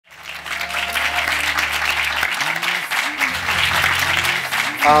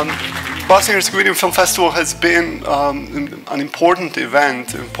Bosnia-Herzegovinian Film Festival has been an important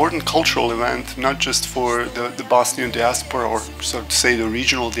event, an important cultural event, not just for the Bosnian diaspora, or so to say the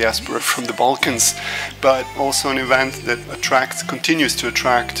regional diaspora from the Balkans, but also an event that continues to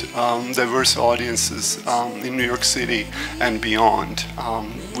attract diverse audiences in New York City and beyond.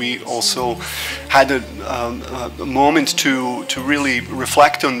 We also had a moment to really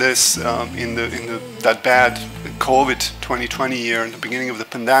reflect on this in that bad COVID 2020 year, in the beginning of the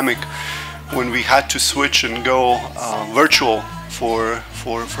pandemic, when we had to switch and go virtual for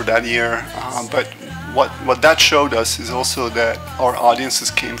that year. But what that showed us is also that our audiences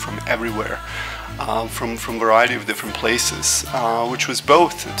came from everywhere, from a variety of different places, which was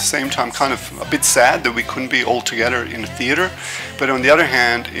both at the same time kind of a bit sad that we couldn't be all together in a theater, but on the other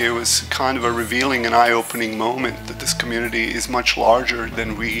hand it was kind of a revealing and eye-opening moment that this community is much larger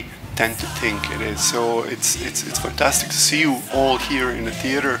than we tend to think it is. So it's fantastic to see you all here in the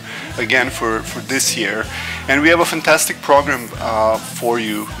theater again for this year, and we have a fantastic program for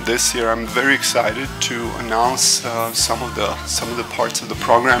you this year. I'm very excited to announce some of the parts of the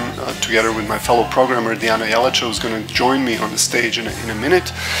program together with my fellow programmer Diana Jelic, who's going to join me on the stage in a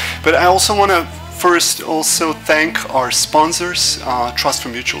minute. But I also want to first also thank our sponsors, Trust for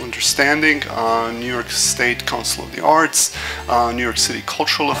Mutual Understanding, New York State Council of the Arts, New York City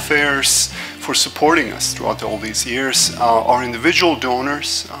Cultural Affairs, for supporting us throughout all these years. Our individual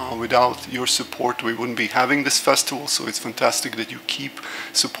donors, without your support we wouldn't be having this festival, so it's fantastic that you keep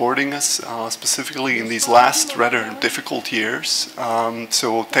supporting us, specifically in these last rather difficult years.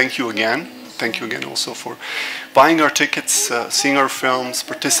 So thank you again. Thank you again also for buying our tickets, seeing our films,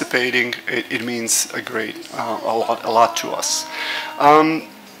 participating. It means a lot to us.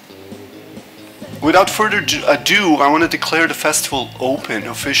 Without further ado, I want to declare the festival open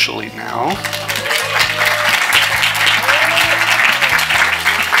officially now.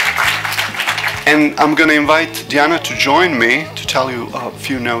 And I'm going to invite Diana to join me to tell you a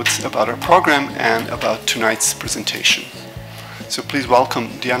few notes about our program and about tonight's presentation. So please welcome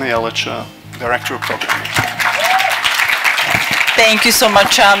Diana Jelic, Director of Programming. Thank you so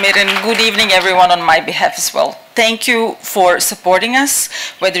much, Amir, and good evening everyone on my behalf as well. Thank you for supporting us,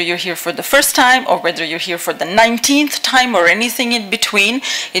 whether you're here for the first time or whether you're here for the 19th time or anything in between.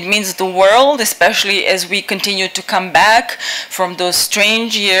 It means the world, especially as we continue to come back from those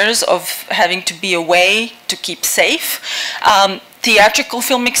strange years of having to be away to keep safe. Theatrical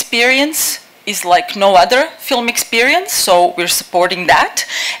film experience is like no other film experience, so we're supporting that,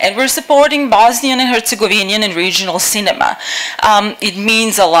 and we're supporting Bosnian and Herzegovinian and regional cinema. It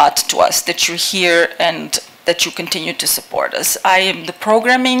means a lot to us that you're here and that you continue to support us. I am the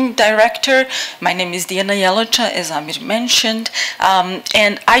programming director. My name is Diana Jelic, as Amir mentioned,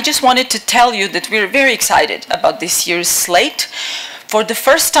 and I just wanted to tell you that we're very excited about this year's slate. For the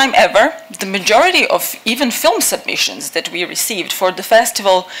first time ever, the majority of even film submissions that we received for the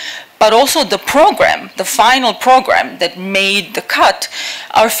festival, but also the program, the final program that made the cut,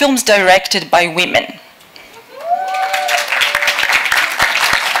 are films directed by women.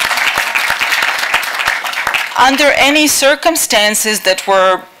 Under any circumstances that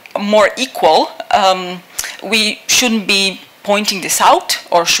were more equal, we shouldn't be pointing this out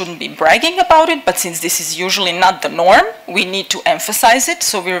or shouldn't be bragging about it, but since this is usually not the norm, we need to emphasize it,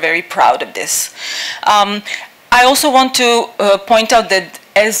 so we're very proud of this. I also want to point out that,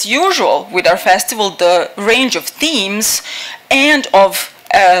 as usual with our festival, the range of themes and of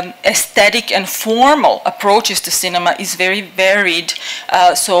aesthetic and formal approaches to cinema is very varied,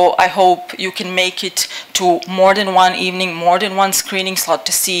 so I hope you can make it to more than one evening, more than one screening slot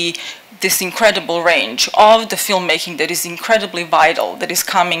to see this incredible range of the filmmaking that is incredibly vital, that is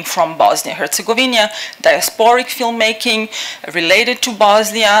coming from Bosnia-Herzegovina, diasporic filmmaking related to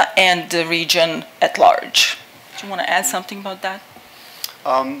Bosnia and the region at large. Do you want to add something about that?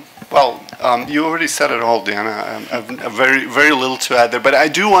 Well, you already said it all, Diana. I have very little to add there, but I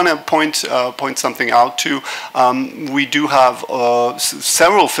do want to point something out too. We do have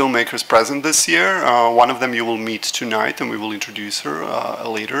several filmmakers present this year. One of them you will meet tonight, and we will introduce her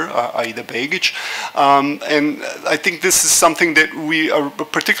later, Aida Begic. And I think this is something that we are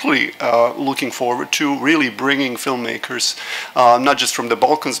particularly looking forward to, really bringing filmmakers, not just from the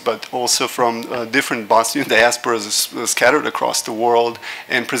Balkans, but also from different Bosnian diasporas scattered across the world,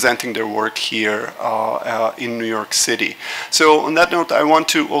 and presenting presenting their work here in New York City. So on that note, I want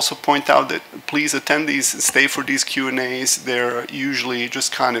to also point out that please attend these, stay for these Q&As. They're usually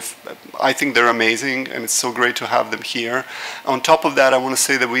just kind of, I think they're amazing, and it's so great to have them here. On top of that, I want to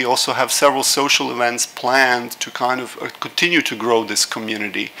say that we also have several social events planned to kind of continue to grow this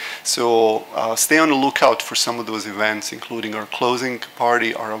community. So stay on the lookout for some of those events, including our closing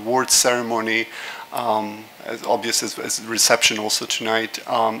party, our awards ceremony, as obvious as reception also tonight,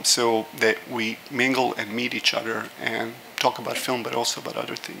 so that we mingle and meet each other and talk about film, but also about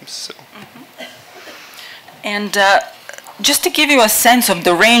other themes. So. And just to give you a sense of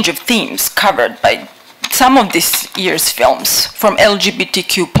the range of themes covered by some of this year's films, from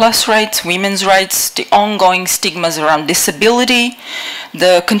LGBTQ+ rights, women's rights, the ongoing stigmas around disability,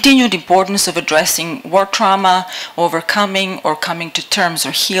 the continued importance of addressing war trauma, overcoming or coming to terms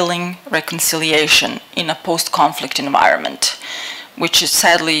or healing reconciliation in a post-conflict environment, which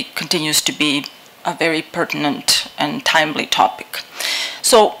sadly continues to be a very pertinent and timely topic.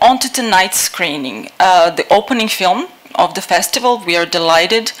 So on to tonight's screening. The opening film of the festival, we are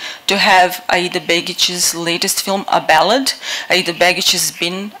delighted to have Aida Begic's latest film, A Ballad. Aida Begic has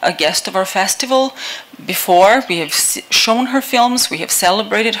been a guest of our festival before. We have shown her films, we have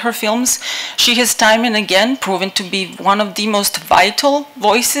celebrated her films. She has time and again proven to be one of the most vital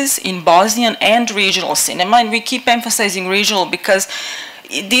voices in Bosnian and regional cinema, and we keep emphasizing regional because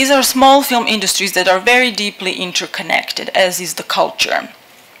these are small film industries that are very deeply interconnected, as is the culture.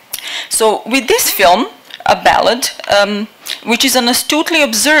 So with this film, A Ballad, which is an astutely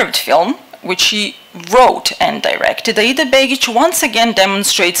observed film, which she wrote and directed, Aida Begic once again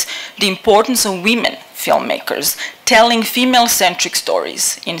demonstrates the importance of women filmmakers telling female-centric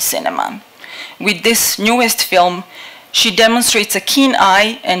stories in cinema. With this newest film, she demonstrates a keen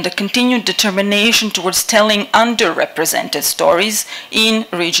eye and a continued determination towards telling underrepresented stories in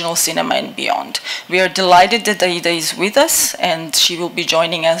regional cinema and beyond. We are delighted that Aida is with us, and she will be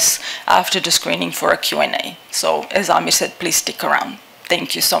joining us after the screening for a Q&A. So, as Amir said, please stick around.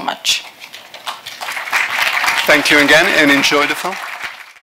 Thank you so much. Thank you again, and enjoy the film.